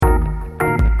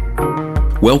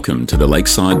Welcome to the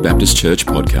Lakeside Baptist Church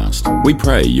podcast. We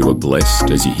pray you are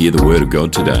blessed as you hear the Word of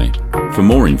God today. For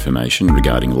more information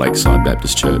regarding Lakeside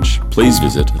Baptist Church, please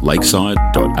visit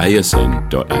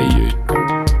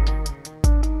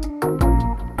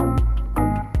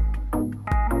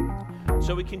lakeside.asn.au.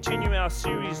 So we continue our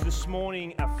series this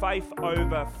morning, Faith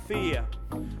Over Fear.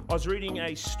 I was reading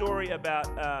a story about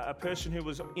a person who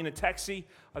was in a taxi.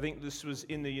 I think this was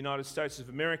in the United States of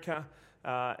America.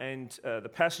 And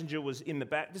the passenger was in the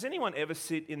back. Does anyone ever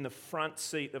sit in the front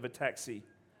seat of a taxi?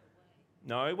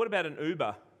 No? What about an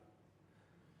Uber?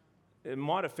 It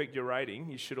might affect your rating.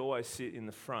 You should always sit in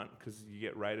the front because you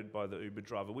get rated by the Uber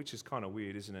driver, which is kind of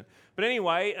weird, isn't it? But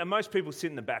anyway, most people sit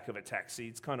in the back of a taxi.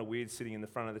 It's kind of weird sitting in the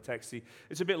front of the taxi.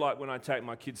 It's a bit like when I take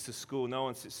my kids to school. No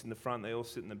one sits in the front. They all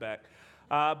sit in the back.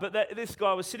 But this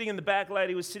guy was sitting in the back,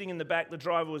 lady was sitting in the back, the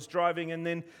driver was driving, and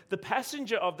then the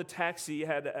passenger of the taxi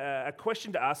had a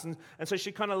question to ask, and so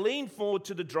she kind of leaned forward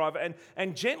to the driver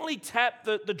and gently tapped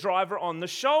the driver on the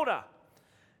shoulder.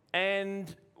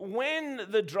 And when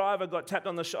the driver got tapped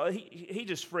on the shoulder, he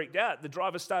just freaked out. The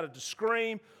driver started to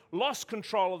scream, lost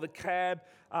control of the cab,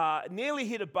 nearly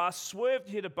hit a bus, swerved,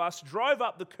 hit a bus, drove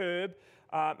up the curb,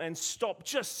 and stopped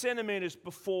just centimetres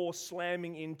before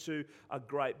slamming into a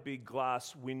great big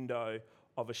glass window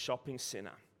of a shopping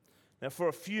centre. Now, for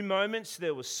a few moments,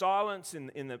 there was silence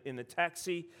in the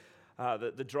taxi.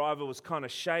 The driver was kind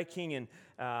of shaking, and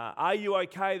 "Are you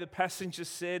okay?" the passenger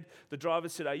said. The driver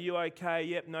said, "Are you okay?"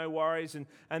 "Yep, no worries." And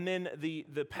then the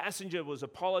passenger was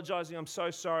apologising. "I'm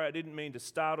so sorry. I didn't mean to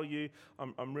startle you.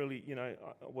 I'm really,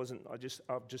 I've just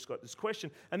got this question."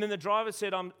 And then the driver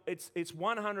said, "It's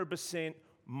 100%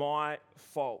 my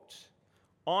fault.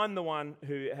 I'm the one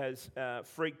who has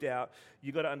freaked out.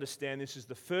 You got to understand, this is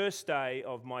the first day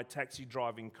of my taxi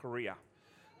driving career.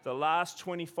 The last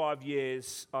 25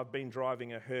 years, I've been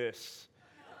driving a hearse."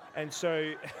 And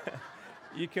so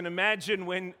you can imagine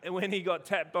when he got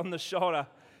tapped on the shoulder,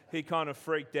 he kind of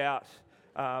freaked out.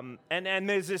 And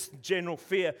there's this general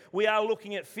fear. We are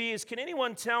looking at fears. Can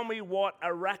anyone tell me what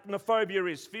arachnophobia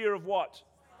is? Fear of what?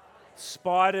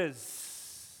 Spiders.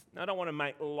 Now, I don't want to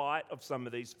make light of some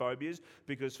of these phobias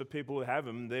because for people who have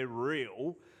them, they're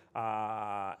real.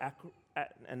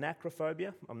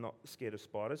 Anacrophobia. I'm not scared of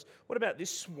spiders. What about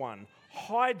this one?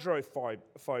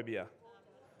 Hydrophobia.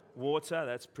 Water.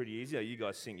 That's pretty easy. You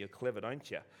guys think you're clever,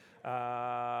 don't you?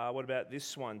 What about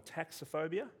this one?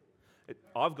 Taxophobia.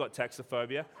 I've got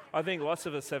taxophobia. I think lots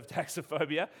of us have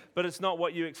taxophobia, but it's not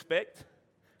what you expect.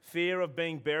 Fear of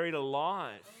being buried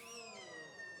alive.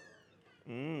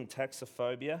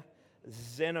 Taxophobia.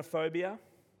 Xenophobia.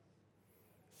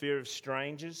 Fear of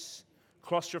strangers.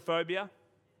 Claustrophobia.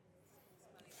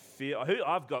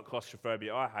 I've got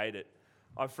claustrophobia. I hate it.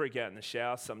 I freak out in the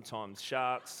shower sometimes.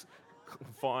 Sharks,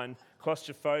 fine.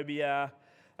 Claustrophobia.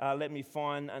 Let me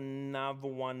find another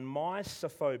one.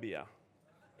 Mysophobia.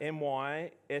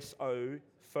 M-Y-S-O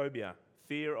phobia.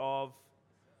 Fear of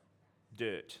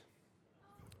dirt.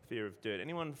 Fear of dirt.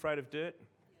 Anyone afraid of dirt?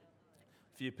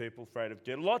 Few people afraid of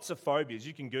dirt. Lots of phobias.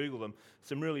 You can Google them.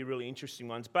 Some really, really interesting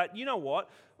ones. But you know what?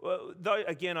 Though,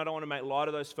 again, I don't want to make light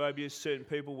of those phobias. Certain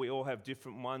people, we all have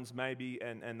different ones maybe,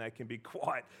 and they can be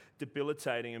quite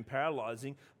debilitating and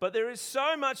paralysing. But there is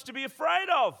so much to be afraid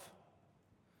of.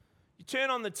 You turn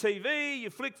on the TV,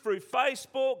 you flick through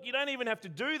Facebook. You don't even have to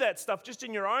do that stuff just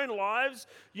in your own lives.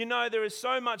 You know there is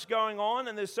so much going on,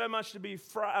 and there's so much to be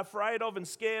afraid of and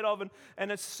scared of, and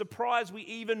it's a surprise we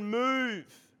even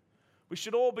move. We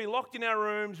should all be locked in our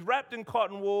rooms, wrapped in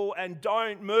cotton wool, and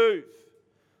don't move.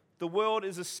 The world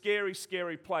is a scary,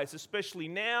 scary place, especially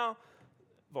now.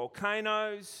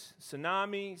 Volcanoes,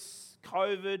 tsunamis,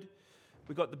 COVID.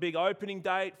 We've got the big opening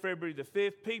date, February the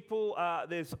 5th. People,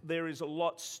 there is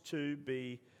lots to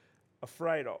be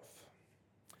afraid of.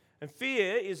 And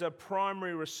fear is a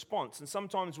primary response. And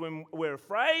sometimes when we're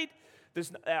afraid,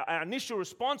 there's our initial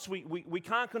response, we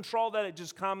can't control that. It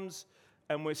just comes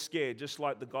and we're scared, just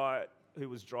like the guy who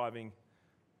was driving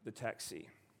the taxi.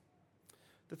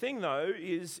 The thing, though,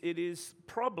 is it is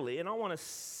probably, and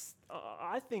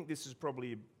I think this is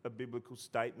probably a biblical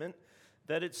statement,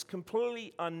 that it's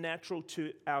completely unnatural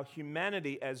to our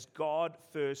humanity as God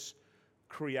first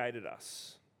created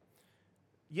us.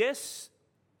 Yes,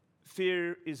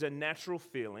 fear is a natural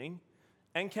feeling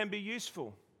and can be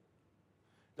useful.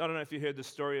 I don't know if you heard the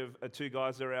story of two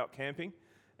guys that are out camping,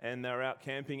 and they're out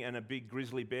camping and a big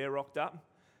grizzly bear rocked up.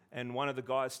 And one of the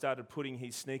guys started putting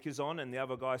his sneakers on, and the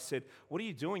other guy said, "What are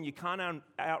you doing? You can't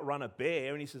outrun a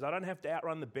bear." And he says, "I don't have to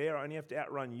outrun the bear, I only have to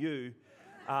outrun you."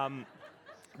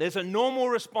 There's a normal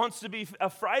response to be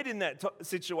afraid in that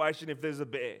situation if there's a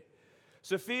bear.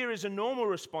 So fear is a normal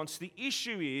response. The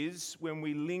issue is when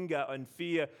we linger and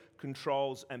fear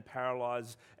controls and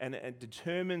paralyzes and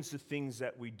determines the things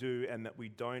that we do and that we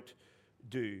don't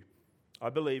do. I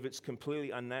believe it's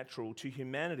completely unnatural to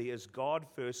humanity as God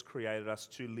first created us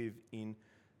to live in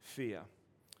fear.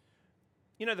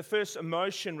 You know, the first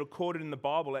emotion recorded in the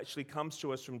Bible actually comes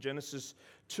to us from Genesis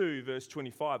 2, verse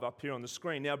 25, up here on the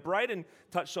screen. Now, Braden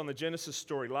touched on the Genesis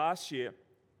story last year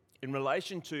in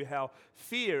relation to how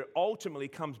fear ultimately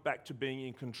comes back to being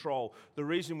in control. The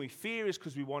reason we fear is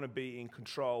because we want to be in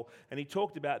control. And he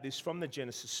talked about this from the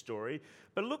Genesis story.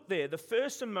 But look there, the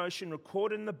first emotion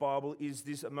recorded in the Bible is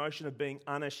this emotion of being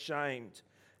unashamed.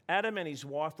 Adam and his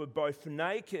wife were both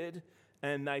naked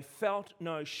and they felt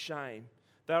no shame.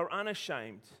 They were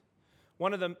unashamed.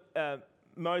 One of the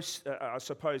most, I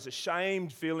suppose,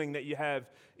 ashamed feeling that you have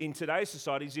in today's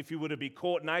society is if you were to be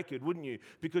caught naked, wouldn't you?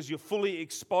 Because you're fully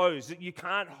exposed, that you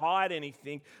can't hide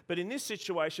anything. But in this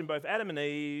situation, both Adam and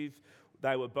Eve,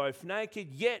 they were both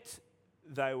naked, yet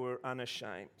they were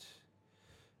unashamed.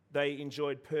 They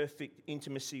enjoyed perfect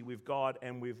intimacy with God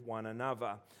and with one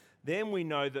another. Then we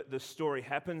know that the story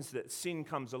happens, that sin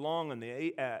comes along and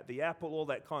they eat the apple, all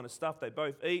that kind of stuff. They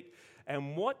both eat.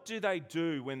 And what do they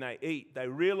do when they eat? They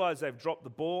realize they've dropped the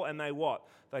ball and they what?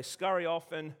 They scurry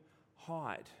off and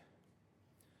hide.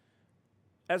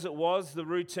 As it was, the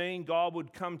routine, God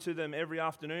would come to them every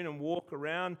afternoon and walk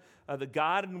around the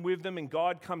garden with them, and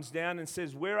God comes down and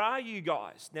says, "Where are you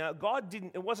guys?" Now,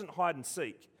 it wasn't hide and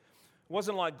seek. It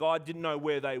wasn't like God didn't know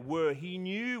where they were. He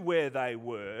knew where they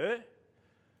were,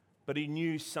 but he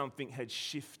knew something had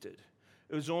shifted.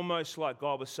 It was almost like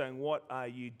God was saying, "What are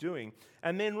you doing?"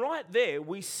 And then right there,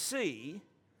 we see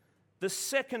the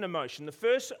second emotion. The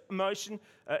first emotion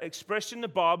expressed in the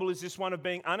Bible is this one of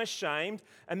being unashamed.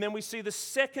 And then we see the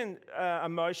second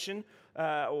emotion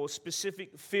or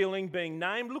specific feeling being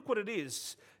named. Look what it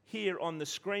is here on the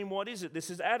screen. What is it? This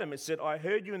is Adam. It said, "I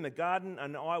heard you in the garden,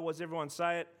 and I was," everyone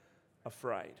say it,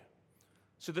 "afraid."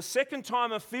 So the second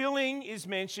time a feeling is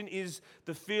mentioned is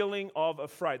the feeling of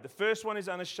afraid. The first one is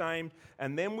unashamed,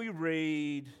 and then we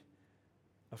read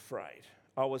afraid.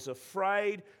 I was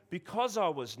afraid because I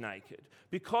was naked,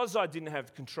 because I didn't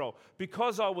have control,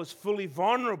 because I was fully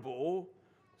vulnerable,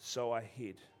 so I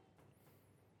hid.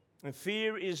 And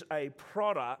fear is a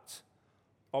product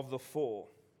of the fall.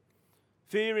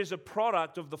 Fear is a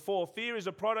product of the fall. Fear is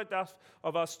a product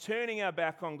of us turning our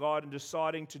back on God and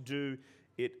deciding to do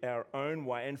it our own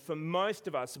way. And for most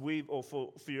of us,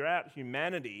 throughout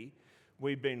humanity,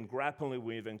 we've been grappling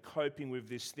with and coping with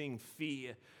this thing,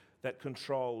 fear, that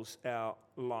controls our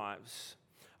lives.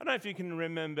 I don't know if you can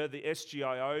remember the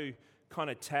SGIO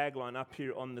kind of tagline up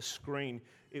here on the screen.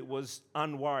 It was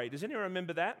unworried. Does anyone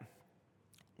remember that?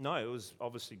 No, it was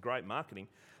obviously great marketing.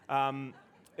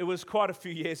 It was quite a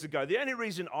few years ago. The only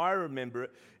reason I remember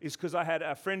it is because I had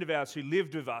a friend of ours who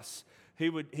lived with us.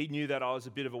 He knew that I was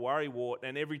a bit of a worrywart,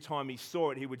 and every time he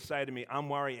saw it, he would say to me,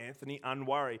 "Unworry, Anthony,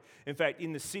 unworry." In fact,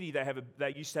 in the city,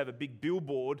 they used to have a big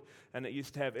billboard, and it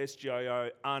used to have SGIO,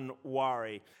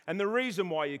 unworry. And the reason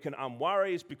why you can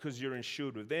unworry is because you're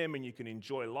insured with them, and you can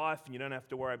enjoy life, and you don't have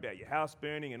to worry about your house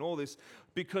burning and all this,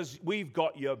 because we've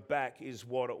got your back is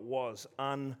what it was,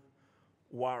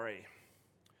 unworry.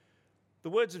 The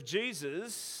words of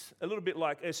Jesus, a little bit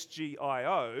like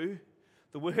SGIO,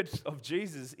 the words of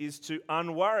Jesus is to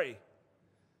unworry.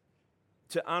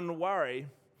 To unworry.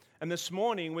 And this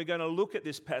morning we're going to look at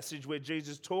this passage where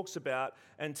Jesus talks about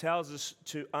and tells us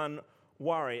to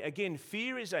unworry. Again,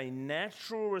 fear is a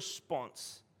natural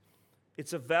response.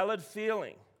 It's a valid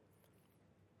feeling.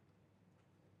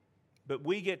 But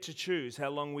we get to choose how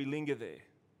long we linger there.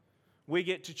 We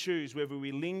get to choose whether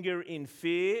we linger in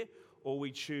fear or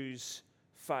we choose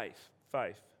faith.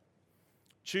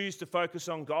 Choose to focus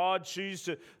on God. Choose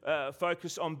to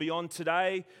focus on beyond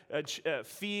today.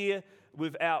 Fear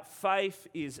without faith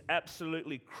is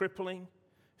absolutely crippling.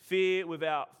 Fear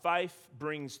without faith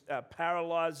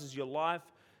paralyzes your life.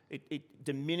 It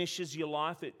diminishes your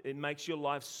life. It makes your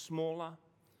life smaller.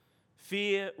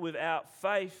 Fear without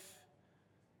faith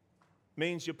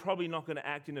means you're probably not going to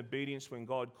act in obedience when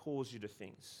God calls you to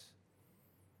things.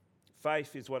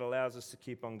 Faith is what allows us to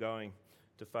keep on going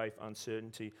to faith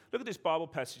uncertainty. Look at this Bible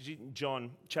passage in John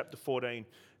chapter 14.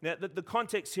 Now, the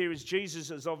context here is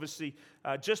Jesus is obviously,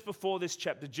 just before this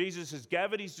chapter, Jesus has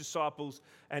gathered his disciples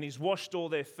and he's washed all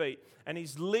their feet. And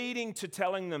he's leading to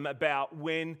telling them about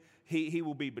when he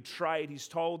will be betrayed. He's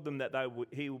told them that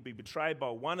he will be betrayed by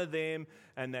one of them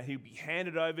and that he'll be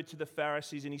handed over to the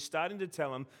Pharisees. And he's starting to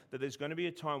tell them that there's going to be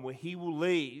a time where he will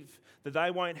leave, that they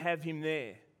won't have him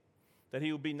there, that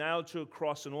he will be nailed to a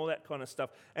cross and all that kind of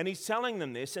stuff. And he's telling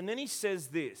them this, and then he says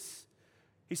this.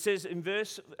 He says in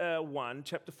verse 1,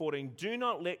 chapter 14, do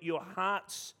not let your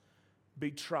hearts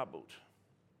be troubled.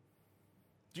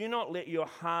 Do not let your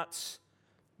hearts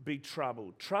be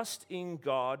troubled. Trust in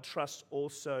God, trust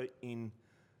also in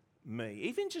me.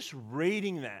 Even just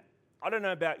reading that, I don't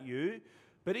know about you,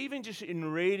 but even just in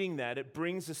reading that, it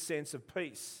brings a sense of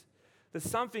peace. There's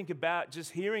something about just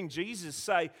hearing Jesus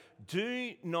say,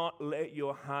 do not let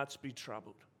your hearts be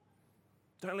troubled.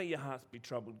 Don't let your hearts be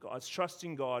troubled, guys. Trust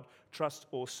in God, trust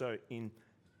also in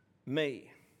me.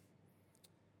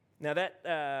 Now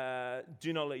that,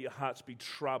 do not let your hearts be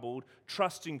troubled,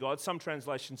 trust in God. Some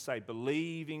translations say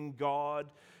believe in God.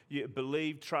 You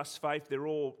believe, trust, faith, they're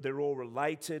all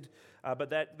related. But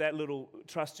that little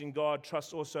trust in God,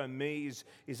 trust also in me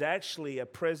is actually a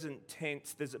present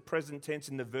tense. There's a present tense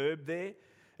in the verb there.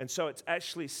 And so it's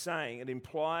actually saying, it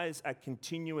implies a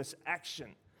continuous action.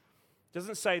 It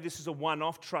doesn't say this is a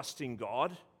one-off trust in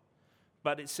God,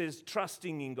 but it says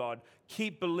trusting in God.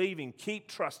 Keep believing, keep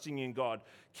trusting in God,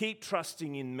 keep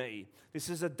trusting in me. This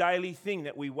is a daily thing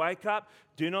that we wake up.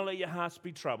 Do not let your hearts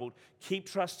be troubled. Keep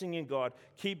trusting in God,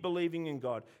 keep believing in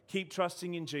God, keep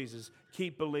trusting in Jesus,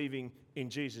 keep believing in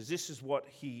Jesus. This is what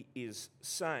he is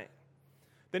saying.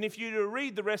 Then if you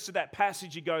read the rest of that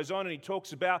passage, he goes on and he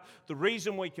talks about the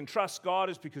reason we can trust God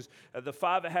is because the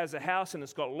Father has a house and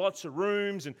it's got lots of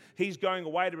rooms, and he's going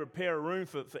away to prepare a room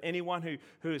for anyone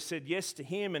who has said yes to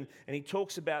him. And he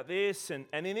talks about this. And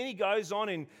then he goes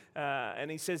on and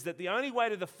he says that the only way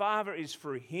to the Father is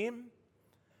through him.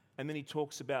 And then he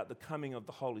talks about the coming of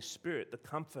the Holy Spirit, the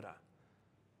Comforter,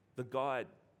 the Guide,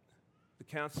 the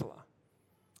Counselor.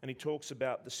 And he talks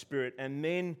about the Spirit. And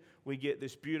then we get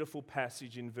this beautiful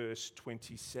passage in verse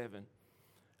 27.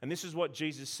 And this is what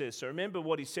Jesus says. So remember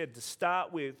what he said to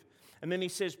start with. And then he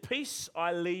says, peace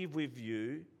I leave with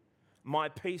you, my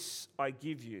peace I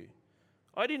give you.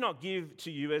 I do not give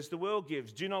to you as the world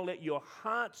gives. Do not let your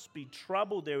hearts be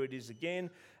troubled. There it is again.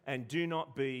 And do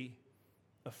not be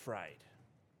afraid.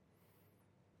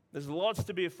 There's lots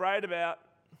to be afraid about.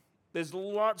 There's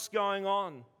lots going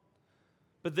on.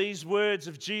 But these words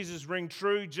of Jesus ring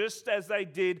true just as they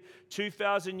did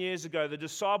 2,000 years ago. The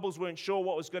disciples weren't sure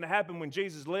what was going to happen when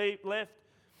Jesus left.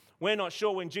 We're not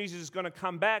sure when Jesus is going to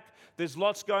come back. There's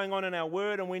lots going on in our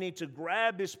word, and we need to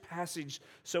grab this passage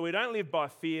so we don't live by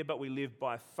fear, but we live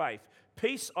by faith.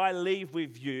 Peace I leave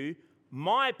with you,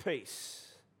 my peace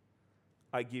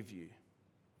I give you.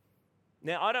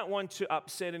 Now, I don't want to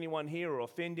upset anyone here or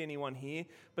offend anyone here,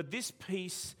 but this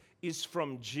peace is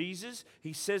from Jesus.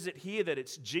 He says it here that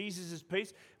it's Jesus'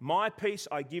 peace. My peace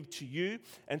I give to you.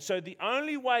 And so the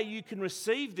only way you can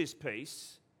receive this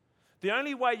peace, the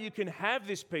only way you can have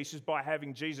this peace is by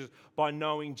having Jesus, by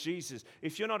knowing Jesus.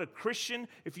 If you're not a Christian,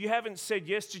 if you haven't said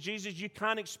yes to Jesus, you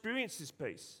can't experience this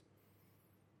peace.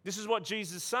 This is what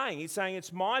Jesus is saying. He's saying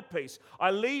it's my peace.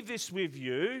 I leave this with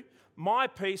you. My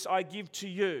peace I give to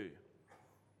you.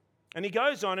 And he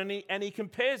goes on and he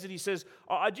compares it. He says,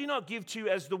 I do not give to you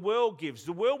as the world gives.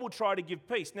 The world will try to give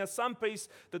peace. Now, some peace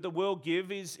that the world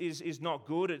gives is not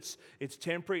good. It's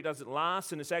temporary. It doesn't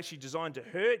last. And it's actually designed to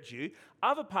hurt you.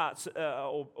 Other parts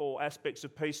or aspects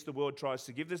of peace the world tries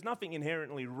to give, there's nothing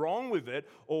inherently wrong with it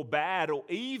or bad or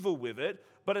evil with it,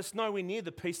 but it's nowhere near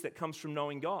the peace that comes from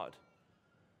knowing God.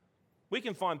 We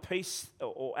can find peace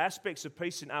or aspects of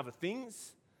peace in other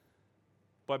things,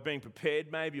 by being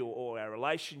prepared maybe, or our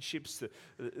relationships,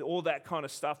 all that kind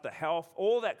of stuff, the health,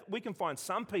 all that. We can find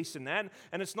some peace in that,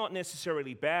 and it's not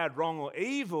necessarily bad, wrong, or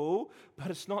evil, but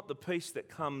it's not the peace that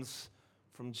comes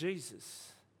from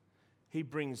Jesus. He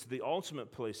brings the ultimate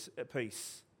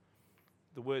peace.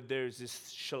 The word there is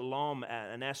this shalom,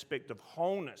 an aspect of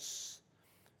wholeness.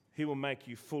 He will make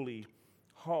you fully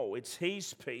whole. It's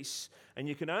his peace, and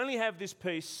you can only have this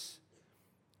peace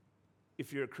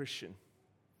if you're a Christian.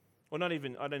 Well, not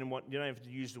even, you don't have to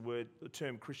use the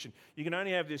term Christian. You can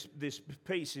only have this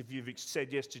peace if you've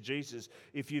said yes to Jesus,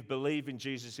 if you believe in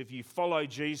Jesus, if you follow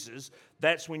Jesus.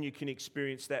 That's when you can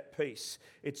experience that peace.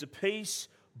 It's a peace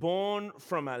born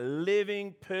from a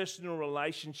living personal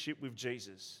relationship with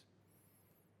Jesus.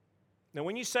 Now,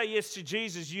 when you say yes to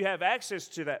Jesus, you have access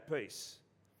to that peace.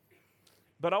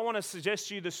 But I want to suggest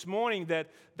to you this morning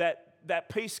that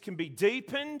peace can be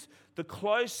deepened the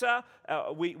closer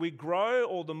we grow,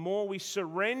 or the more we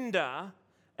surrender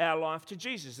our life to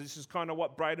Jesus. This is kind of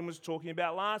what Braden was talking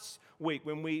about last week.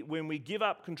 When we give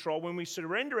up control, when we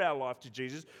surrender our life to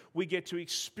Jesus, we get to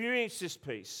experience this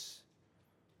peace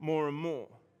more and more.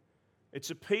 It's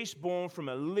a peace born from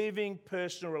a living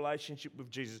personal relationship with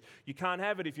Jesus. You can't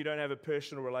have it if you don't have a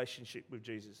personal relationship with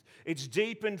Jesus. It's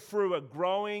deepened through a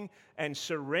growing and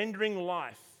surrendering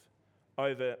life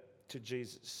over to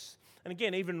Jesus. And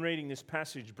again, even reading this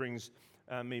passage brings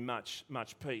me much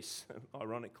peace,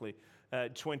 ironically.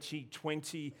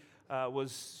 2020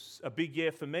 was a big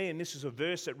year for me, and this is a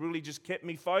verse that really just kept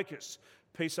me focused.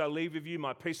 Peace I leave with you,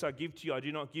 my peace I give to you. I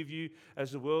do not give you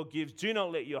as the world gives. Do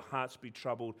not let your hearts be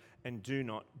troubled, and do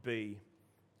not be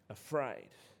afraid.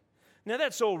 Now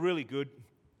that's all really good.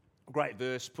 Great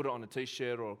verse. Put it on a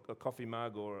t-shirt or a coffee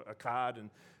mug or a card.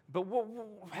 But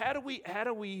how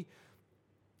do we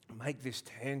make this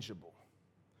tangible?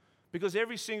 Because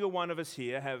every single one of us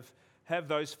here have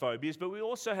those phobias, but we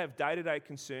also have day-to-day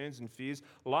concerns and fears.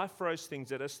 Life throws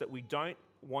things at us that we don't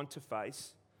want to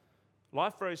face.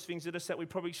 Life throws things at us that we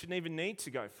probably shouldn't even need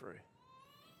to go through.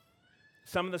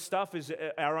 Some of the stuff is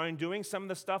our own doing. Some of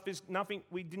the stuff is nothing.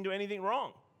 We didn't do anything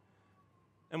wrong.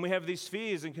 And we have these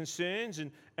fears and concerns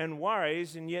and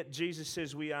worries, and yet Jesus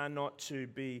says we are not to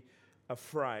be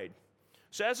afraid.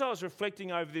 So as I was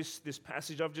reflecting over this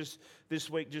passage, I've this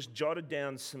week jotted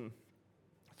down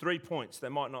 3 points. They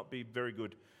might not be very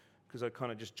good because I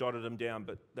kind of just jotted them down,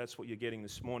 but that's what you're getting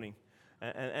this morning.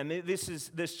 And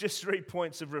there's just 3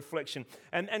 points of reflection.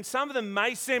 And some of them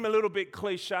may seem a little bit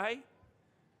cliche,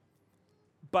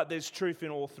 but there's truth in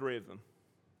all 3 of them,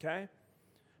 okay?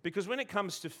 Because when it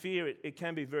comes to fear, it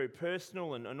can be very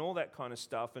personal and all that kind of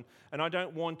stuff. And I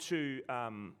don't want to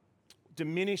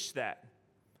diminish that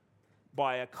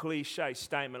by a cliche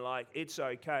statement like, it's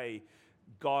okay,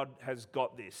 God has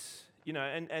got this. You know,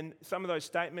 and some of those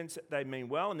statements, they mean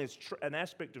well, and there's an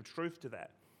aspect of truth to that.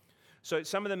 So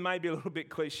some of them may be a little bit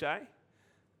cliche,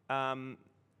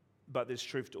 but there's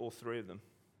truth to all 3 of them.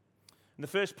 And the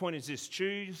first point is this: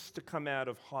 choose to come out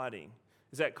of hiding.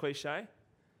 Is that cliche?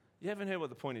 You haven't heard what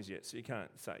the point is yet, so you can't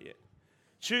say it yet.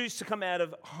 Choose to come out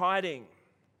of hiding.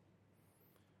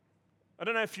 I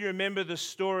don't know if you remember the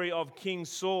story of King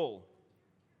Saul,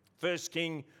 first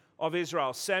king of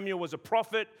Israel. Samuel was a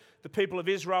prophet. The people of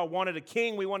Israel wanted a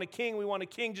king. We want a king. We want a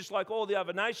king, just like all the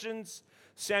other nations.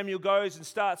 Samuel goes and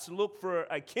starts to look for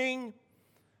a king.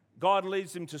 God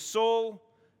leads him to Saul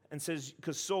and says,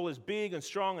 because Saul is big and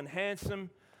strong and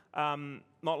handsome,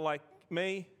 not like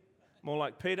me, more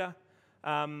like Peter.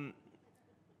 And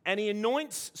he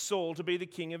anoints Saul to be the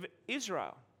king of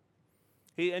Israel.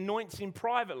 He anoints him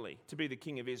privately to be the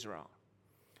king of Israel.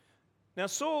 Now,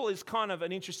 Saul is kind of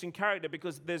an interesting character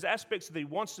because there's aspects that he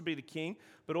wants to be the king,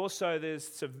 but also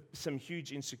there's some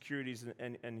huge insecurities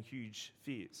and huge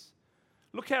fears.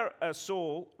 Look how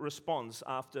Saul responds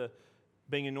after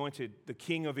being anointed the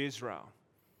king of Israel.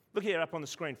 Look here up on the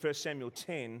screen, 1 Samuel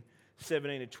 10,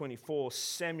 17 to 24.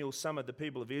 Samuel summoned the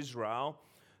people of Israel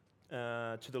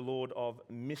to the Lord of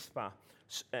Mizpah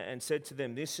and said to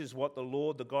them, "This is what the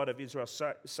Lord, the God of Israel,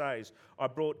 says. I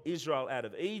brought Israel out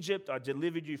of Egypt. I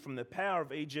delivered you from the power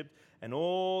of Egypt and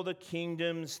all the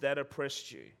kingdoms that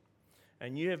oppressed you.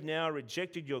 And you have now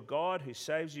rejected your God who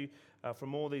saves you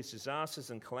from all these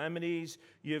disasters and calamities.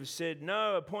 You have said,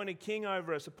 'No, appoint a king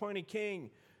over us, appoint a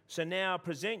king.' So now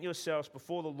present yourselves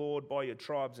before the Lord by your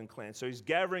tribes and clans." So he's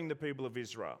gathering the people of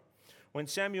Israel. When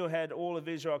Samuel had all of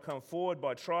Israel come forward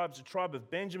by tribes, the tribe of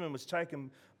Benjamin was taken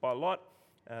by Lot.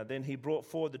 Then he brought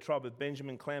forward the tribe of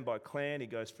Benjamin clan by clan. He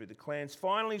goes through the clans.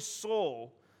 Finally,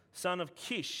 Saul, son of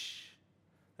Kish,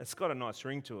 that's got a nice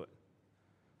ring to it,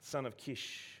 son of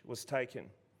Kish, was taken.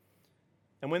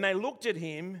 And when they looked at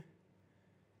him,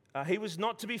 he was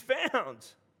not to be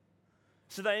found.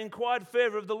 So they inquired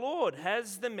further of the Lord,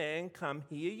 "Has the man come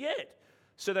here yet?"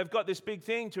 So they've got this big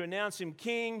thing to announce him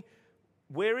king.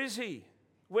 Where is he?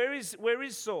 Where is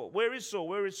Saul? Where is Saul?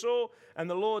 Where is Saul? And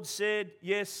the Lord said,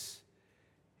 "Yes,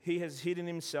 he has hidden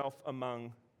himself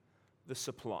among the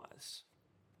supplies."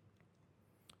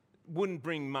 Wouldn't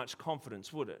bring much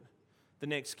confidence, would it? The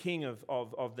next king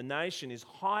of the nation is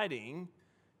hiding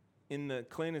in the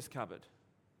cleaner's cupboard.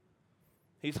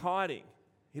 He's hiding.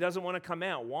 He doesn't want to come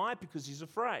out. Why? Because he's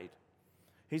afraid.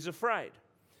 He's afraid.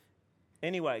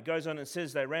 Anyway, it goes on and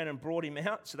says they ran and brought him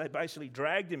out. So they basically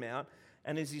dragged him out.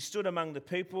 And as he stood among the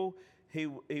people, he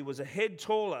was a head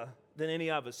taller than any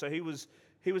other. So he was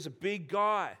a big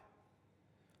guy.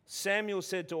 Samuel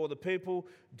said to all the people,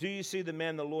 "Do you see the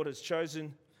man the Lord has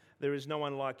chosen? There is no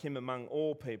one like him among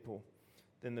all people."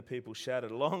 Then the people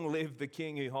shouted, "Long live the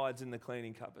king who hides in the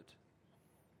cleaning cupboard."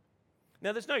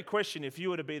 Now, there's no question if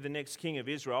you were to be the next king of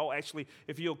Israel, actually,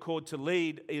 if you're called to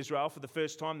lead Israel for the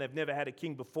first time, they've never had a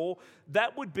king before,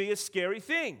 that would be a scary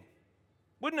thing,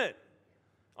 wouldn't it?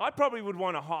 I probably would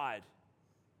want to hide.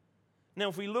 Now,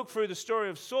 if we look through the story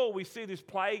of Saul, we see this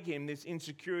plague him, this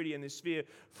insecurity and this fear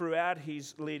throughout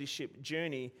his leadership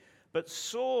journey. But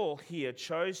Saul here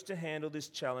chose to handle this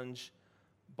challenge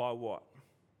by what?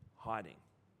 Hiding.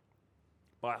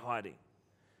 By hiding.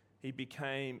 He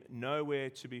became nowhere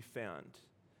to be found.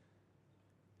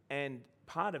 And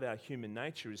part of our human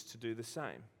nature is to do the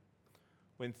same.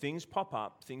 When things pop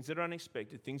up, things that are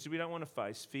unexpected, things that we don't want to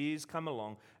face, fears come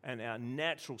along, and our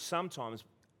natural, sometimes,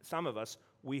 some of us,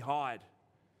 we hide.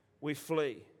 We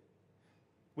flee.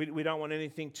 We don't want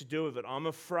anything to do with it. I'm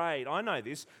afraid. I know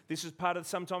this. This is part of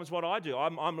sometimes what I do.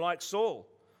 I'm like Saul.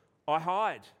 I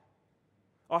hide.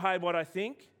 I hide what I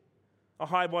think. I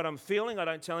hide what I'm feeling. I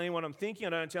don't tell anyone I'm thinking. I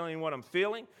don't tell anyone what I'm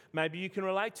feeling. Maybe you can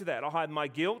relate to that. I hide my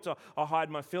guilt. I hide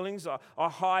my feelings. I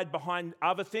hide behind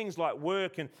other things like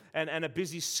work and a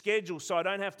busy schedule so I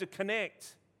don't have to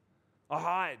connect. I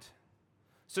hide.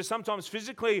 So sometimes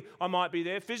physically I might be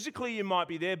there. Physically you might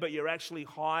be there, but you're actually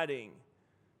hiding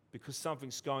because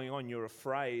something's going on. You're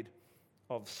afraid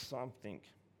of something.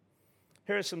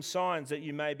 Here are some signs that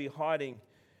you may be hiding.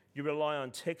 You rely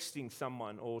on texting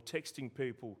someone or texting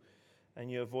people, and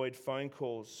you avoid phone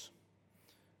calls.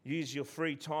 Use your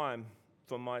free time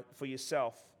for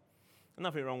yourself.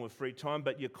 Nothing wrong with free time,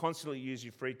 but you constantly use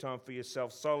your free time for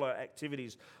yourself. Solo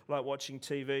activities like watching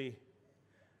TV,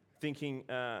 thinking,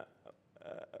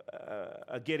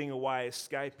 getting away,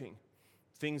 escaping,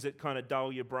 things that kind of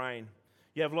dull your brain.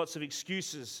 You have lots of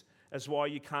excuses as why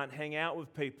you can't hang out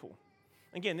with people.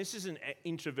 Again, this isn't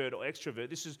introvert or extrovert.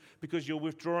 This is because you're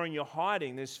withdrawing, you're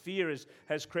hiding. This fear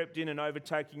has crept in and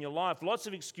overtaken your life. Lots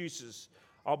of excuses.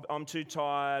 I'm too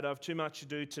tired. I have too much to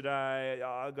do today.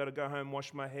 I've got to go home,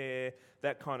 wash my hair,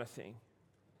 that kind of thing.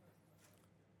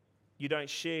 You don't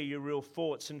share your real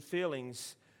thoughts and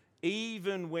feelings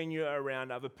even when you're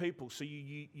around other people. So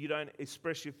you don't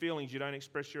express your feelings. You don't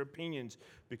express your opinions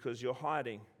because you're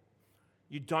hiding.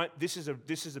 This is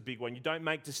a big one. You don't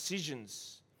make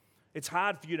decisions. It's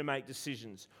hard for you to make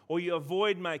decisions, or you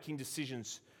avoid making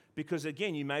decisions because,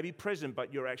 again, you may be present,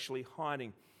 but you're actually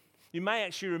hiding. You may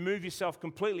actually remove yourself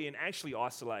completely and actually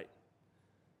isolate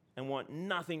and want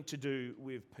nothing to do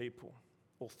with people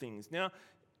or things. Now,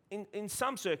 in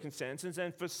some circumstances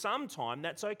and for some time,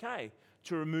 that's okay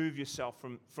to remove yourself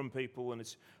from people,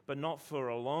 but not for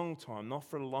a long time, not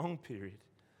for a long period,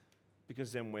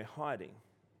 because then we're hiding.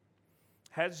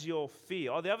 Has your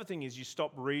fear... the other thing is you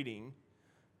stop reading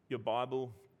your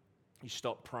Bible, you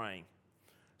stop praying.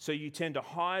 So you tend to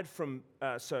hide from,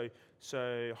 so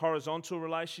horizontal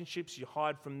relationships, you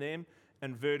hide from them,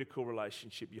 and vertical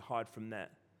relationship, you hide from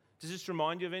that. Does this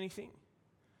remind you of anything?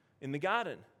 In the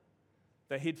garden,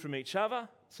 they hid from each other,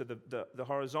 so the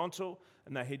horizontal,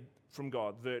 and they hid from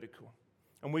God, vertical.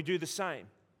 And we do the same.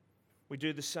 We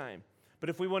do the same. But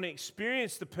if we want to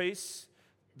experience the peace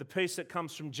that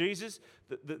comes from Jesus,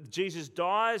 Jesus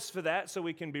dies for that so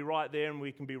we can be right there and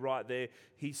we can be right there.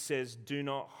 He says, do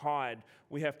not hide.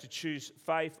 We have to choose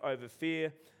faith over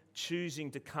fear, choosing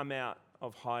to come out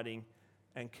of hiding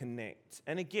and connect.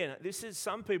 And again,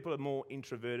 some people are more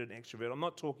introverted and extroverted. I'm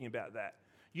not talking about that.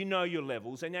 You know your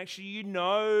levels, and actually you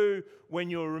know when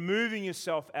you're removing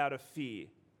yourself out of fear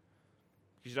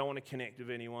because you don't want to connect with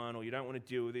anyone or you don't want to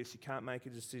deal with this, you can't make a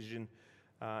decision.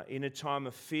 In a time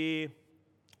of fear,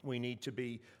 we need to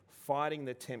be fighting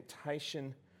the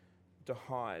temptation to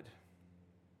hide.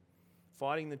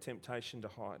 Fighting the temptation to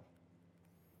hide.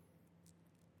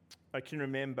 I can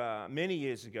remember many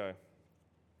years ago,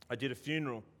 I did a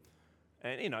funeral.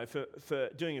 And, for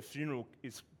doing a funeral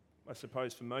is, I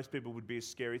suppose, for most people would be a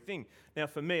scary thing. Now,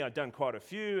 for me, I'd done quite a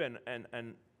few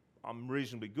and I'm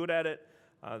reasonably good at it.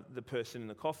 The person in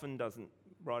the coffin doesn't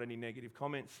write any negative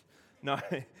comments. No.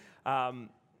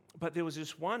 But there was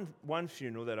this one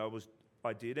funeral that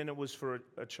I did, and it was for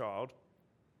a child.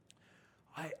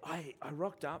 I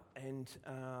rocked up and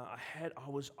I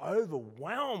was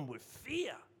overwhelmed with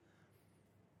fear.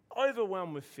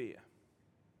 Overwhelmed with fear.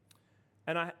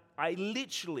 And I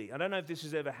literally, I don't know if this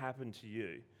has ever happened to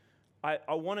you,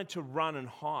 I wanted to run and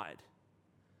hide.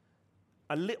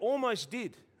 Almost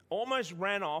did. Almost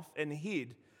ran off and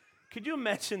hid. Could you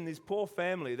imagine this poor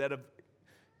family that have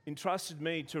entrusted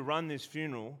me to run this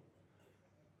funeral,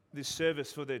 this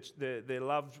service for their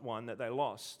loved one that they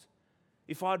lost,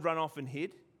 if I'd run off and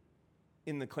hid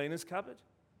in the cleaner's cupboard?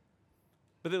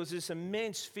 But there was this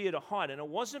immense fear to hide, and it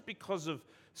wasn't because of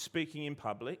speaking in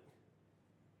public.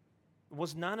 It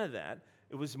was none of that.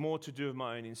 It was more to do with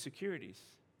my own insecurities,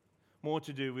 more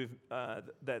to do with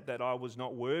that I was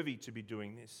not worthy to be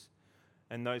doing this.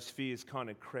 And those fears kind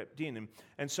of crept in.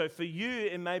 And so for you,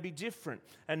 it may be different.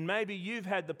 And maybe you've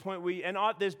had the point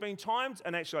where, there's been times,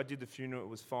 and actually I did the funeral, it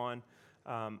was fine.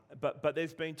 But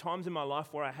there's been times in my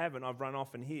life where I've run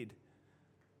off and hid.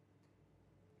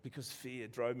 Because fear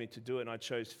drove me to do it, and I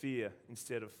chose fear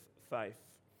instead of faith.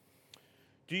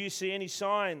 Do you see any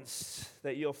signs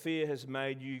that your fear has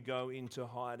made you go into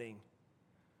hiding?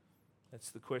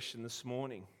 That's the question this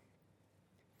morning.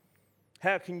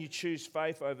 How can you choose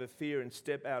faith over fear and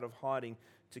step out of hiding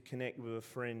to connect with a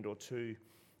friend or two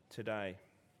today?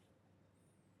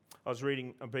 I've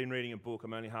been reading a book,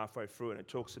 I'm only halfway through it, and it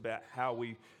talks about how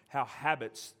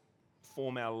habits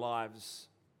form our lives.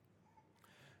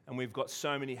 And we've got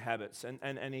so many habits.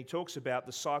 And he talks about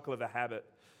the cycle of a habit.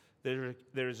 There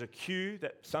is a cue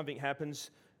that something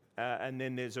happens, and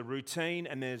then there's a routine,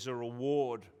 and there's a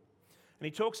reward. And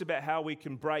he talks about how we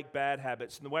can break bad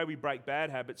habits. And the way we break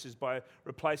bad habits is by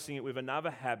replacing it with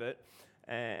another habit.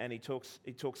 And he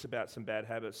talks about some bad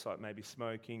habits like maybe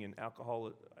smoking and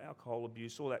alcohol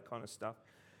abuse, all that kind of stuff.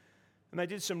 And they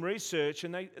did some research,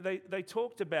 and they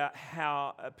talked about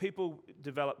how people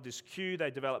developed this cue, they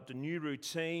developed a new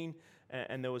routine,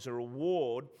 and there was a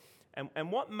reward.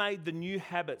 And what made the new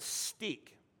habit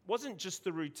stick wasn't just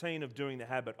the routine of doing the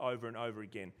habit over and over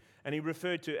again. And he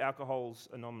referred to Alcoholics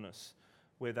Anonymous,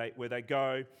 where they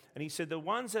go. And he said the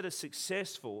ones that are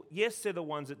successful, yes, they're the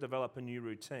ones that develop a new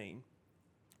routine,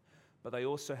 but they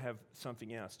also have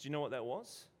something else. Do you know what that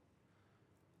was?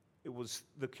 It was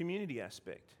the community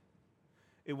aspect.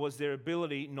 It was their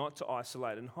ability not to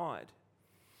isolate and hide.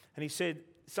 And he said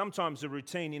sometimes the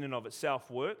routine in and of itself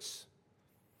works,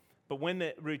 but when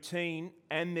the routine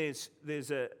and there's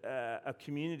a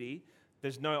community,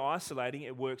 there's no isolating,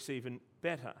 it works even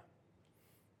better.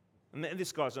 And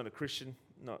this guy's not a Christian,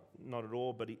 not at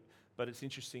all, but it's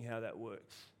interesting how that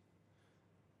works.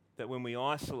 That when we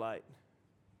isolate,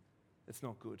 it's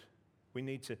not good. We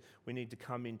need to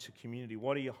come into community.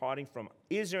 What are you hiding from?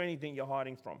 Is there anything you're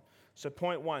hiding from? So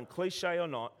point 1, cliche or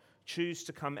not, choose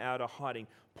to come out of hiding.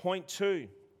 Point 2,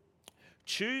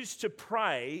 choose to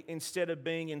pray instead of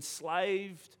being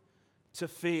enslaved to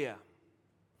fear.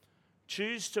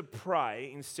 Choose to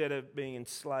pray instead of being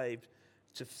enslaved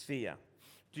to fear.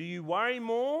 Do you worry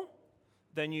more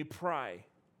than you pray?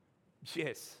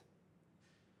 Yes.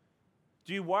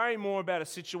 Do you worry more about a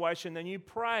situation than you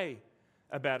pray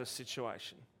about a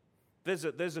situation? There's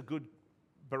a good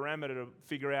barometer to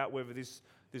figure out whether this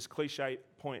cliche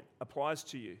point applies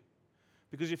to you.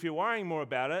 Because if you're worrying more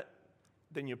about it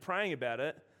than you're praying about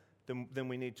it, then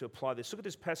we need to apply this. Look at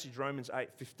this passage, Romans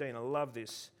 8:15. I love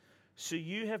this. So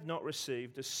you have not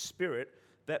received a spirit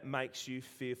that makes you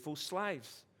fearful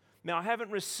slaves. Now, I haven't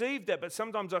received that, but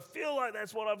sometimes I feel like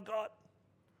that's what I've got.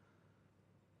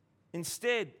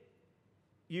 Instead,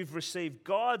 you've received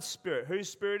God's Spirit. Whose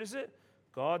Spirit is it?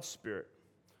 God's Spirit.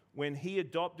 When He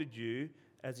adopted you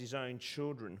as His own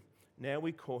children. Now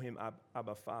we call Him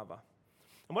Abba Father.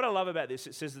 And what I love about this,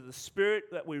 it says that the Spirit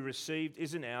that we received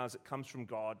isn't ours, it comes from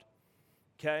God.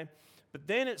 Okay? But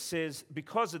then it says,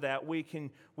 because of that, we can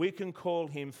call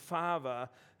Him Father,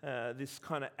 this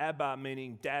kind of Abba,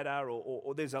 meaning Dada,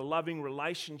 or there's a loving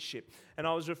relationship. And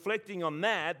I was reflecting on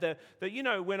that you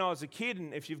know, when I was a kid,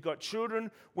 and if you've got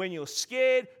children, when you're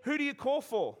scared, who do you call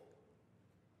for?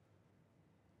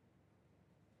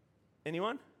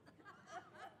 Anyone?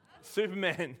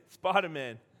 Superman,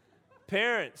 Spider-Man,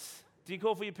 parents. Do you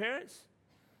call for your parents?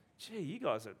 Gee, you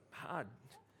guys are hard.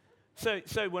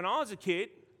 So when I was a kid,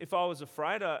 if I was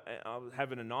afraid, I was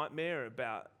having a nightmare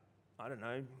about, I don't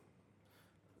know,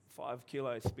 5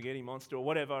 kilo spaghetti monster or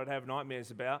whatever I'd have nightmares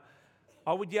about,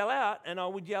 I would yell out, and I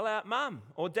would yell out Mum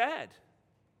or Dad.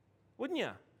 Wouldn't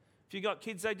you? If you got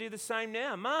kids, they do the same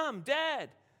now. Mum, Dad.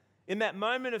 In that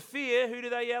moment of fear, who do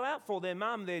they yell out for? Their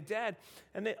mum, their dad.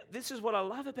 And this is what I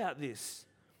love about this.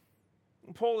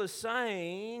 Paul is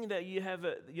saying that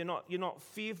you're not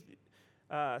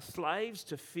slaves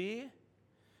to fear.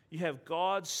 You have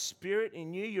God's Spirit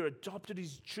in you. You're adopted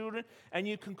His children, and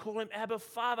you can call Him Abba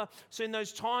Father. So in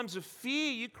those times of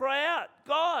fear, you cry out,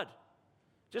 God,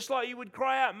 just like you would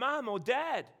cry out Mum or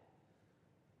Dad.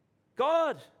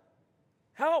 God,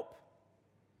 help.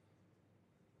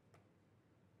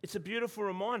 It's a beautiful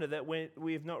reminder that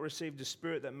we have not received a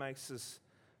spirit that makes us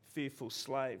fearful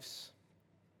slaves.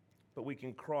 But we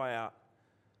can cry out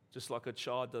just like a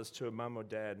child does to a mum or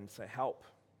dad and say, help,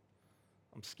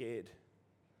 I'm scared.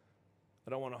 I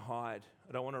don't want to hide.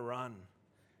 I don't want to run.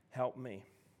 Help me.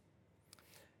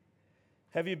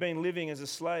 Have you been living as a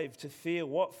slave to fear?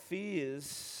 What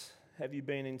fears have you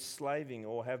been enslaving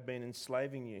or have been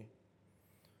enslaving you?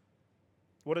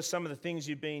 What are some of the things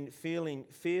you've been feeling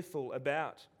fearful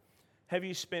about? Have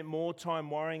you spent more time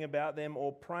worrying about them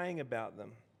or praying about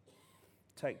them?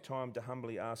 Take time to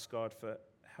humbly ask God for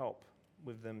help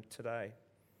with them today.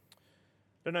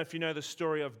 I don't know if you know the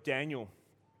story of Daniel.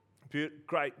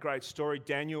 Great story.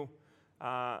 Daniel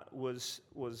was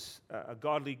a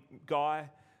godly guy,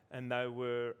 and they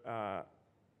were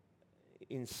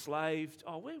enslaved.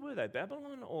 Oh, where were they?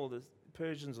 Babylon or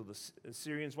Persians or the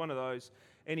Assyrians, one of those.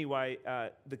 Anyway,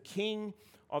 the king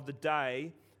of the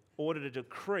day ordered a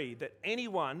decree that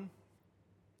anyone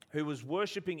who was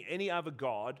worshipping any other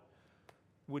god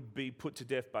would be put to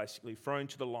death, basically, thrown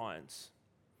to the lions.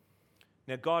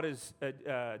 Now,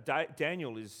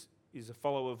 Daniel is a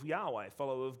follower of Yahweh, a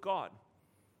follower of God.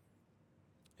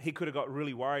 He could have got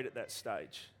really worried at that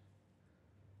stage,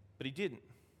 but he didn't.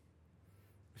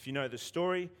 If you know the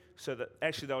story, so that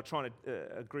actually they were trying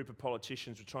to, a group of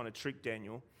politicians were trying to trick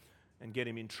Daniel and get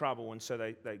him in trouble, and so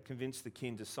they convinced the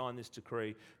king to sign this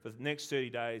decree. For the next 30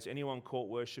 days, anyone caught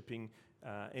worshipping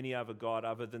any other god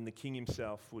other than the king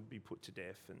himself would be put to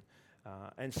death.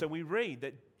 And so we read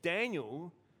that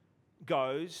Daniel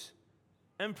goes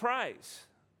and prays.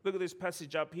 Look at this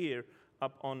passage up here,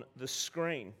 up on the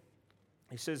screen.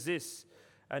 He says this,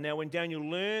 now when Daniel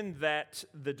learned that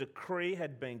the decree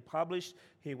had been published,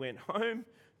 he went home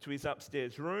to his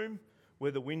upstairs room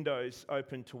where the windows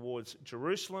opened towards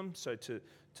Jerusalem, so to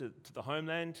the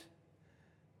homeland.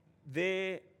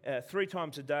 There, 3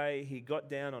 times a day, he got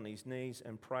down on his knees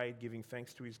and prayed, giving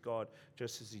thanks to his God,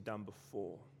 just as he'd done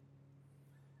before.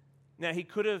 Now, he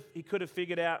could have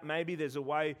figured out maybe there's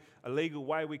a legal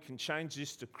way we can change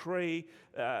this decree.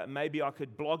 Maybe I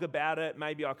could blog about it.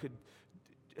 Maybe I could,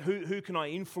 who can I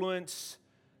influence?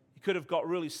 He could have got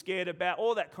really scared about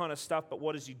all that kind of stuff, but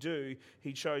what does he do?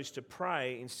 He chose to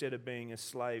pray instead of being a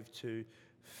slave to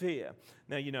fear.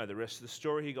 Now, you know the rest of the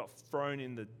story. He got thrown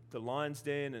in the lion's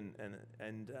den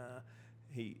and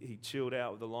he chilled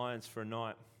out with the lions for a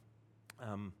night,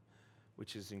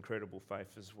 which is incredible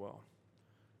faith as well.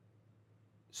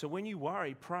 So when you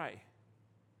worry, pray.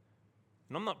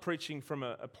 And I'm not preaching from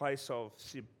a place of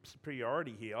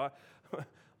superiority here.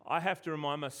 I have to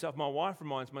remind myself, my wife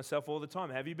reminds myself all the time,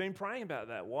 have you been praying about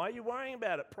that? Why are you worrying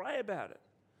about it? Pray about it.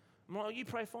 I'm like, you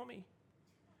pray for me.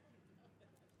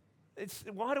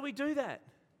 Why do we do that?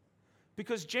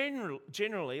 Because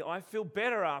generally, I feel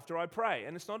better after I pray.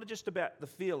 And it's not just about the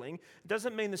feeling. It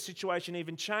doesn't mean the situation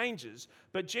even changes.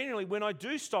 But generally, when I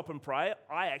do stop and pray,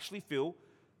 I actually feel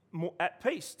more at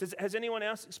peace. Has anyone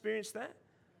else experienced that?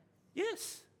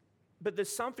 Yes. But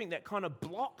there's something that kind of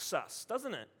blocks us,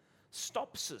 doesn't it?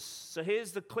 Stops us. So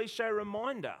here's the cliche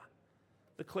reminder.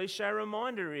 The cliche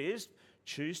reminder is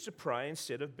choose to pray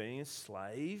instead of being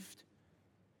enslaved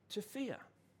to fear.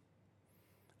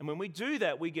 And when we do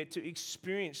that, we get to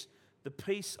experience the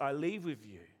peace I leave with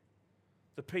you,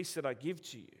 the peace that I give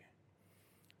to you.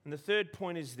 And the third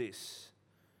point is this: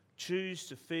 choose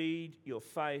to feed your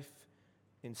faith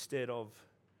instead of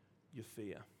your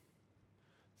fear.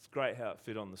 It's great how it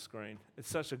fit on the screen. It's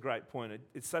such a great point.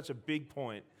 It's such a big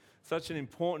point, such an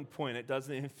important point, it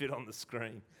doesn't even fit on the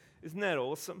screen. Isn't that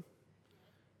awesome?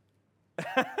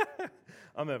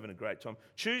 I'm having a great time.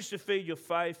 Choose to feed your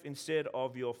faith instead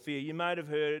of your fear. You might have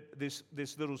heard this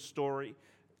little story.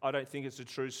 I don't think it's a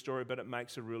true story, but it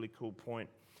makes a really cool point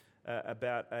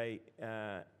about I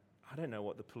don't know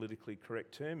what the politically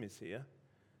correct term is here.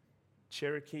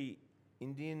 Cherokee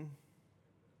Indian.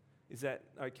 Is that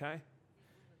okay?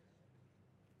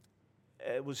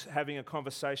 Was having a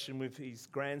conversation with his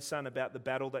grandson about the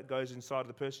battle that goes inside of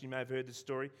the person. You may have heard this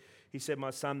story. He said,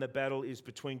 "My son, the battle is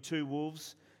between 2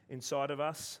 wolves inside of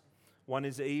us. One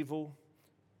is evil.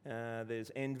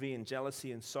 There's envy and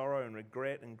jealousy and sorrow and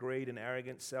regret and greed and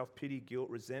arrogance, self-pity, guilt,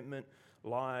 resentment,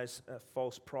 lies,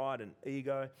 false pride and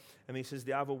ego." And he says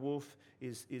the other wolf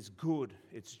is good.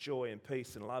 It's joy and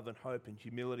peace and love and hope and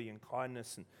humility and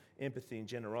kindness and empathy and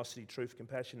generosity, truth,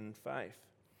 compassion and faith.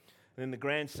 And then the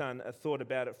grandson thought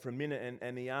about it for a minute,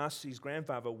 and he asked his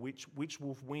grandfather which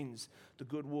wolf wins, the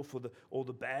good wolf or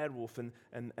the bad wolf. And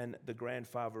the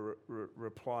grandfather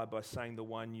replied by saying, the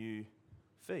one you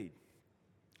feed.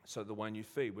 So the one you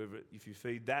feed, if you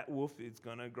feed that wolf, it's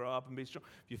going to grow up and be strong.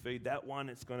 If you feed that one,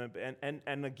 it's going to be...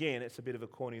 And again, it's a bit of a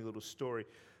corny little story,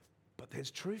 but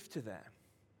there's truth to that.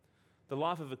 The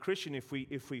life of a Christian, if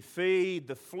we feed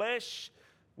the flesh,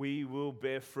 we will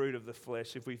bear fruit of the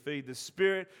flesh. If we feed the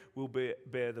Spirit, we'll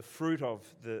bear the fruit of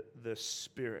the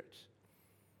Spirit.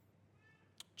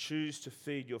 Choose to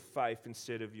feed your faith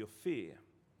instead of your fear.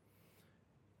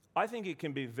 I think it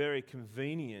can be very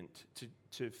convenient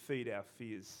to feed our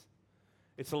fears.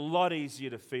 It's a lot easier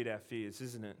to feed our fears,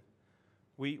 isn't it?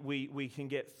 We can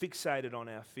get fixated on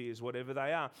our fears, whatever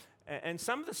they are. And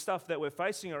some of the stuff that we're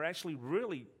facing are actually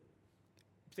really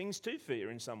things to fear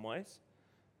in some ways.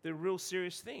 They're real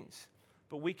serious things.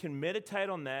 But we can meditate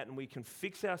on that and we can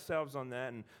fix ourselves on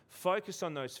that and focus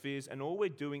on those fears, and all we're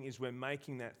doing is we're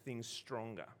making that thing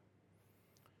stronger.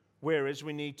 Whereas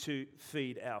we need to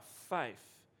feed our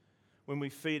faith. When we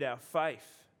feed our faith,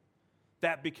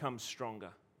 that becomes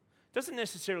stronger. Doesn't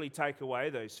necessarily take away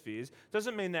those fears.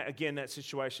 Doesn't mean that, again, that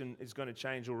situation is going to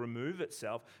change or remove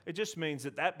itself. It just means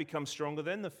that becomes stronger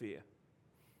than the fear.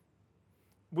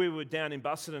 We were down in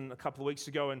Busselton a couple of weeks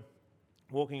ago and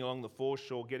walking along the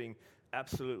foreshore, getting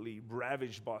absolutely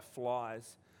ravaged by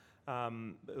flies.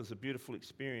 It was a beautiful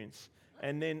experience.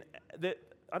 And then,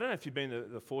 I don't know if you've been to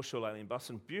the foreshore lately in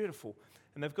Busselton, beautiful.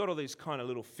 And they've got all these kind of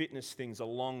little fitness things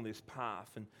along this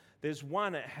path. And there's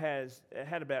one that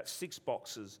had about 6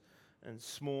 boxes and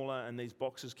smaller, and these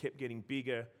boxes kept getting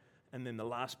bigger, and then the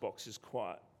last box is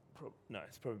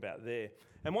it's probably about there.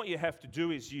 And what you have to do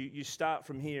is you start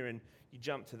from here and you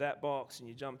jump to that box and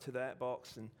you jump to that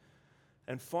box,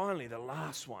 and finally the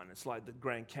last one, it's like the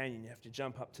Grand Canyon, you have to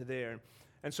jump up to there.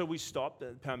 And so we stopped,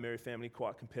 the Palmieri family,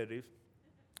 quite competitive,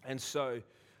 and so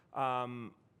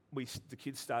the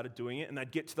kids started doing it, and they'd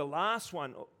get to the last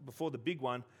one before the big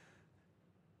one,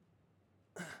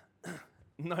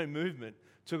 no movement.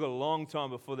 Took a long time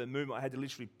before their movement. I had to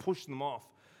literally push them off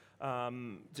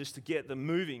just to get them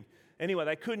moving. Anyway,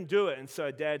 they couldn't do it, and so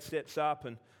Dad steps up,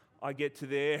 and I get to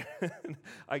there.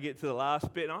 I get to the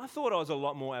last bit, and I thought I was a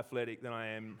lot more athletic than I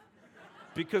am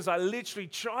because I literally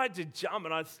tried to jump,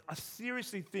 and I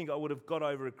seriously think I would have got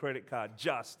over a credit card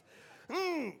just,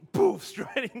 poof,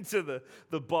 straight into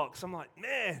the box. I'm like,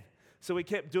 man. So we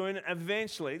kept doing it.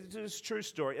 Eventually, this is a true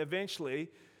story, eventually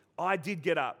I did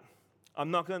get up.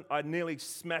 I nearly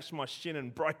smashed my shin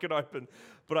and broke it open,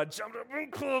 but I jumped up and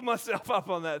clawed myself up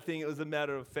on that thing. It was a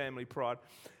matter of family pride.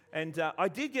 And I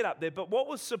did get up there, but what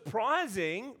was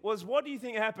surprising was, what do you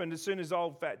think happened as soon as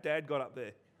old fat Dad got up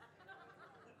there?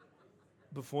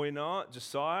 Before you know it,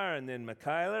 Josiah and then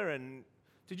Michaela, and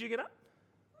did you get up?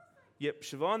 Yep,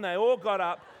 Siobhan, they all got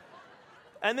up.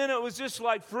 And then it was just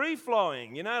like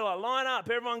free-flowing, like line up,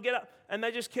 everyone get up, and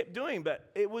they just kept doing.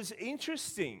 But it was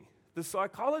interesting. The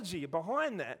psychology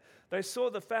behind that. They saw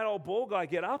the fat old bald guy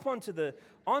get up onto it,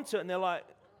 and they're like,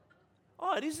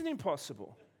 oh, it isn't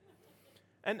impossible.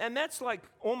 And that's like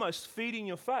almost feeding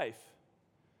your faith.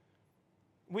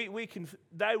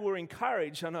 They were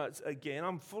encouraged. I know,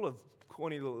 I'm full of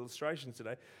corny little illustrations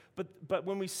today. But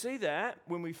when we see that,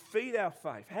 when we feed our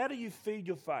faith, how do you feed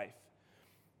your faith?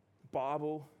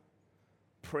 Bible,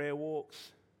 prayer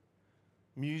walks,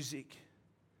 music,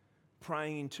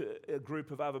 praying into a group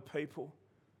of other people,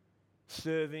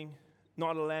 serving,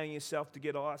 not allowing yourself to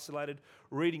get isolated,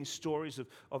 reading stories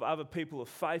of other people of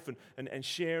faith and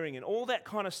sharing and all that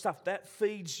kind of stuff. That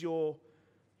feeds your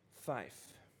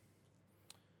faith.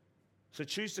 So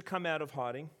choose to come out of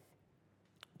hiding.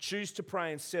 Choose to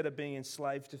pray instead of being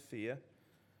enslaved to fear.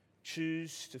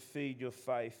 Choose to feed your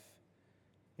faith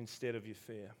instead of your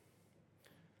fear.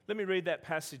 Let me read that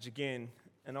passage again,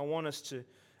 and I want us to.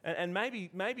 And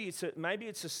maybe it's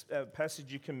a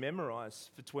passage you can memorize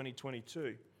for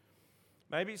 2022.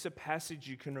 Maybe it's a passage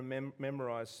you can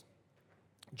memorize.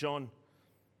 John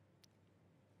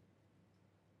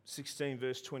 16,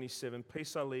 verse 27.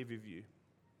 Peace I leave with you.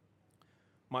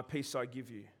 My peace I give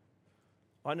you.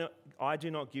 I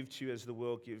do not give to you as the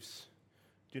world gives.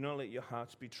 Do not let your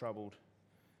hearts be troubled,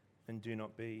 and do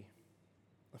not be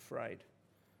afraid.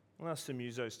 I'll ask the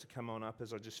musos to come on up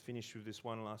as I just finish with this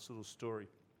one last little story.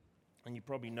 And you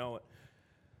probably know it.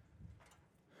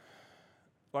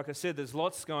 Like I said, there's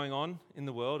lots going on in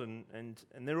the world, and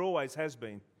there always has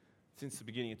been. Since the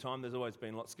beginning of time, there's always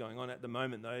been lots going on. At the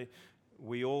moment, though,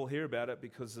 we all hear about it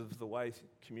because of the way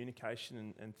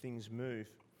communication and things move.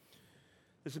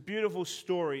 There's a beautiful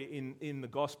story in the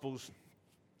Gospels.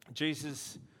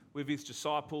 Jesus, with his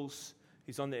disciples,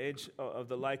 he's on the edge of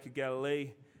the Lake of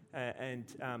Galilee, and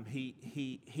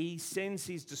he sends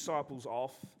his disciples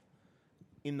off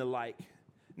in the lake.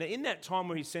 Now, in that time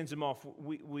where he sends them off,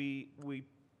 we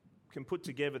can put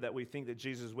together that we think that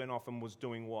Jesus went off and was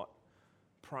doing what?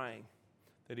 Praying.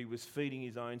 That he was feeding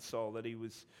his own soul, that he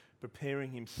was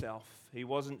preparing himself. He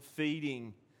wasn't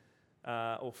feeding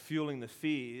or fueling the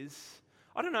fears.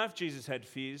 I don't know if Jesus had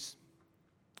fears.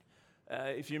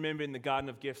 If you remember in the Garden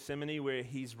of Gethsemane, where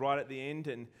he's right at the end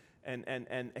and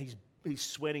he's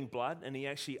sweating blood, and he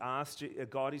actually asked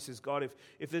God, he says, God,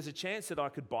 if there's a chance that I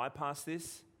could bypass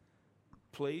this,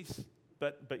 please,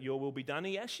 but your will be done.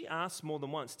 He actually asked more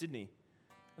than once, didn't he?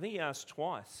 I think he asked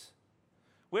twice.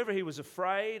 Whether he was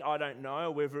afraid, I don't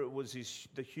know, whether it was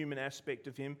the human aspect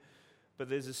of him, but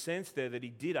there's a sense there that he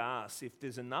did ask, if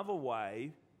there's another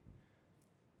way,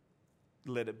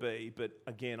 let it be, but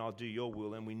again, I'll do your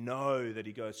will. And we know that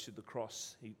he goes to the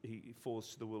cross. He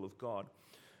falls to the will of God.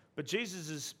 But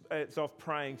Jesus is off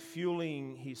praying,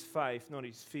 fueling his faith, not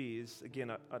his fears.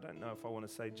 Again, I don't know if I want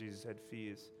to say Jesus had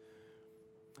fears.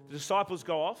 The disciples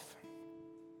go off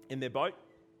in their boat,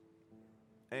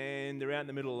 and they're out in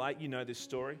the middle of the lake. You know this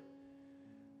story.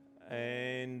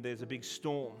 And there's a big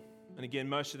storm. And again,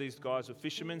 most of these guys were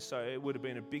fishermen, so it would have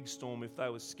been a big storm if they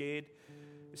were scared.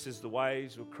 It says the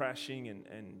waves were crashing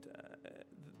and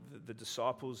the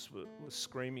disciples were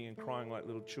screaming and crying like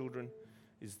little children,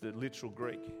 is the literal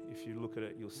Greek. If you look at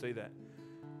it, you'll see that.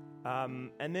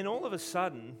 And then all of a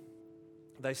sudden,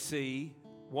 they see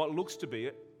what looks to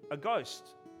be a ghost.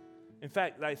 In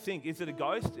fact, they think, is it a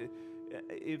ghost?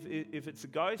 If it's a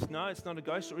ghost, no, it's not a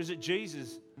ghost. Or is it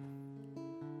Jesus?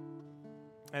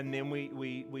 And then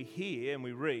we hear and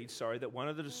we read, that one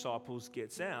of the disciples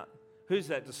gets out. Who's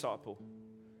that disciple?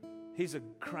 He's a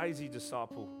crazy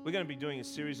disciple. We're going to be doing a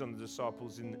series on the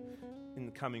disciples in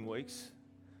the coming weeks.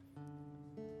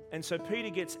 And so Peter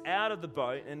gets out of the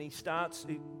boat and he starts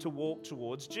to walk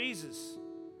towards Jesus.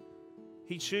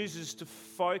 He chooses to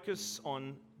focus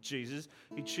on Jesus.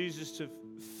 He chooses to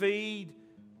feed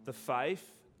the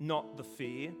faith, not the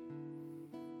fear.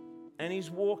 And he's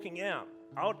walking out.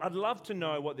 I'd love to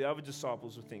know what the other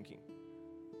disciples were thinking.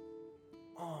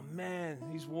 Oh man,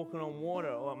 he's walking on water.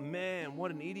 Oh man,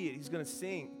 what an idiot. He's going to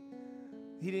sink.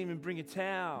 He didn't even bring a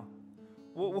towel.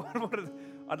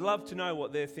 I'd love to know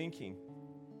what they're thinking.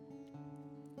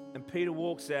 And Peter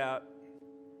walks out.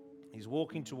 He's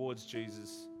walking towards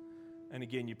Jesus. And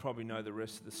again, you probably know the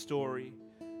rest of the story.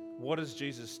 What does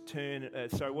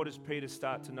Peter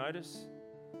start to notice?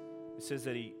 It says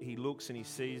that he looks and he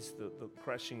sees the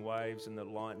crashing waves and the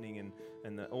lightning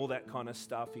and all that kind of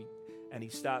stuff. And he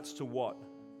starts to what?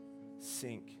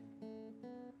 Sink.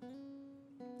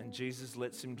 And Jesus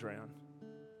lets him drown.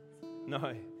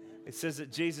 No, it says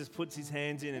that Jesus puts his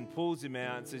hands in and pulls him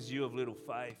out and says, you have little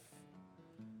faith.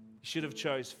 You should have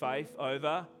chose faith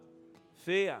over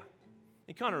fear.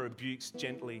 He kind of rebukes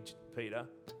gently Peter.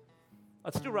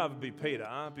 I'd still rather be Peter,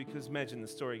 because imagine the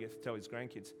story he gets to tell his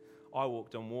grandkids. I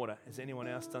walked on water. Has anyone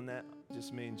else done that?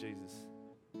 Just me and Jesus.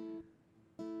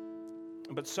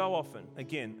 But so often,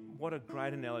 again, what a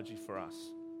great analogy for us.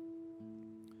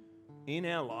 In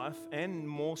our life, and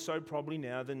more so probably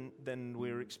now than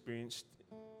we're experienced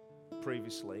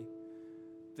previously,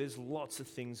 there's lots of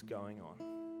things going on.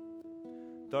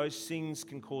 Those things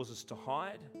can cause us to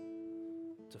hide,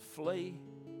 to flee.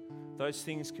 Those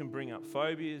things can bring up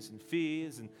phobias and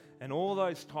fears and all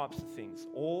those types of things.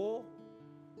 Or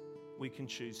we can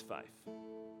choose faith.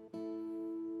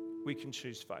 We can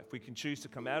choose faith. We can choose to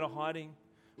come out of hiding.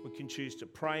 We can choose to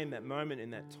pray in that moment, in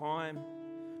that time.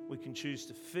 We can choose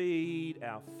to feed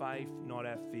our faith, not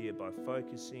our fear, by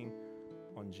focusing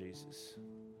on Jesus.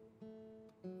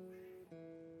 I'm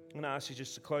going to ask you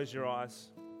just to close your eyes.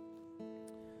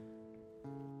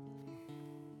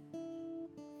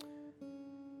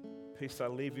 Peace I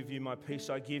leave with you, my peace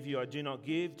I give you. I do not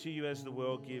give to you as the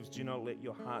world gives. Do not let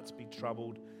your hearts be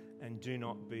troubled and do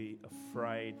not be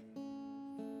afraid.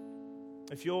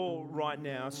 If you're right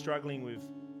now struggling with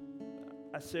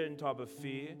a certain type of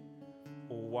fear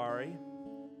or worry,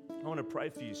 I want to pray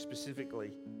for you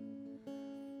specifically.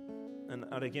 And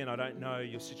again, I don't know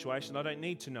your situation. I don't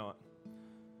need to know it.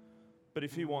 But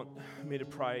if you want me to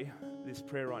pray this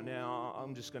prayer right now,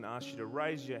 I'm just going to ask you to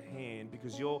raise your hand,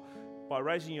 because by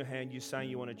raising your hand, you're saying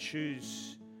you want to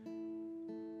choose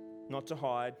not to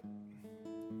hide.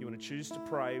 You want to choose to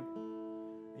pray,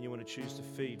 and you want to choose to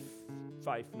feed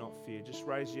faith, not fear. Just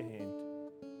raise your hand.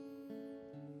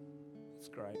 That's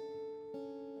great.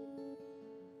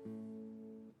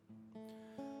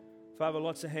 Father,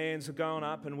 lots of hands are going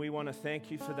up, and we want to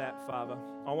thank you for that, Father.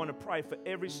 I want to pray for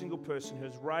every single person who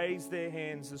has raised their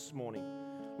hands this morning.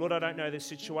 Lord, I don't know their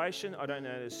situation. I don't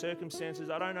know their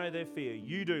circumstances. I don't know their fear.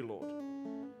 You do, Lord.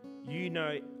 You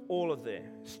know all of their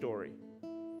story.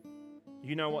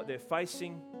 You know what they're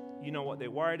facing. You know what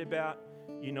they're worried about.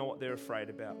 You know what they're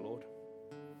afraid about, Lord.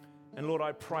 And Lord,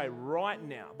 I pray right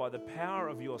now, by the power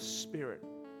of your Spirit,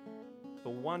 the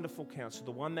wonderful counselor,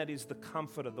 the one that is the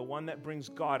comforter, the one that brings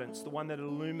guidance, the one that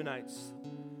illuminates,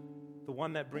 the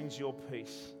one that brings your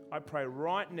peace. I pray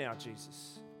right now,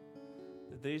 Jesus,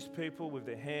 that these people with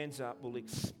their hands up will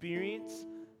experience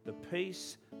the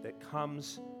peace that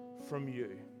comes from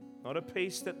you. Not a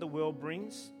peace that the world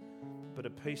brings, but a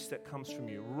peace that comes from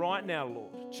you. Right now,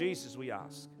 Lord, Jesus, we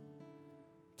ask,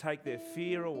 take their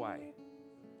fear away,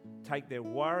 take their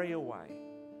worry away,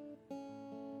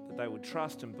 that they would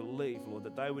trust and believe, Lord,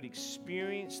 that they would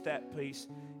experience that peace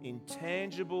in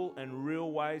tangible and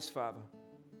real ways, Father.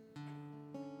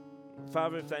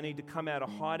 Father, if they need to come out of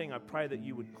hiding, I pray that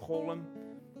you would call them.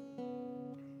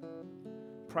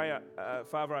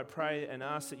 Father, I pray and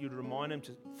ask that you'd remind them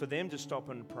for them to stop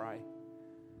and pray.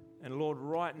 And Lord,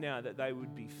 right now, that their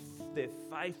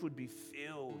faith would be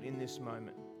filled in this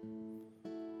moment.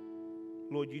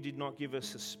 Lord, you did not give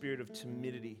us a spirit of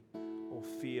timidity or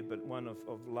fear, but one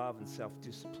of love and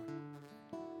self-discipline.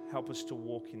 Help us to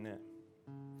walk in that.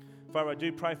 Father, I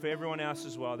do pray for everyone else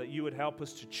as well, that you would help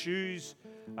us to choose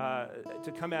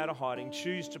to come out of hiding,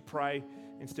 choose to pray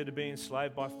instead of being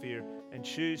enslaved by fear, and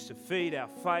choose to feed our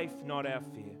faith, not our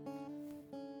fear.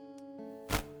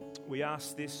 We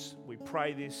ask this, we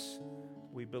pray this,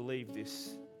 we believe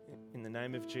this. In the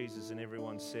name of Jesus, and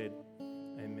everyone said,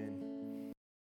 amen.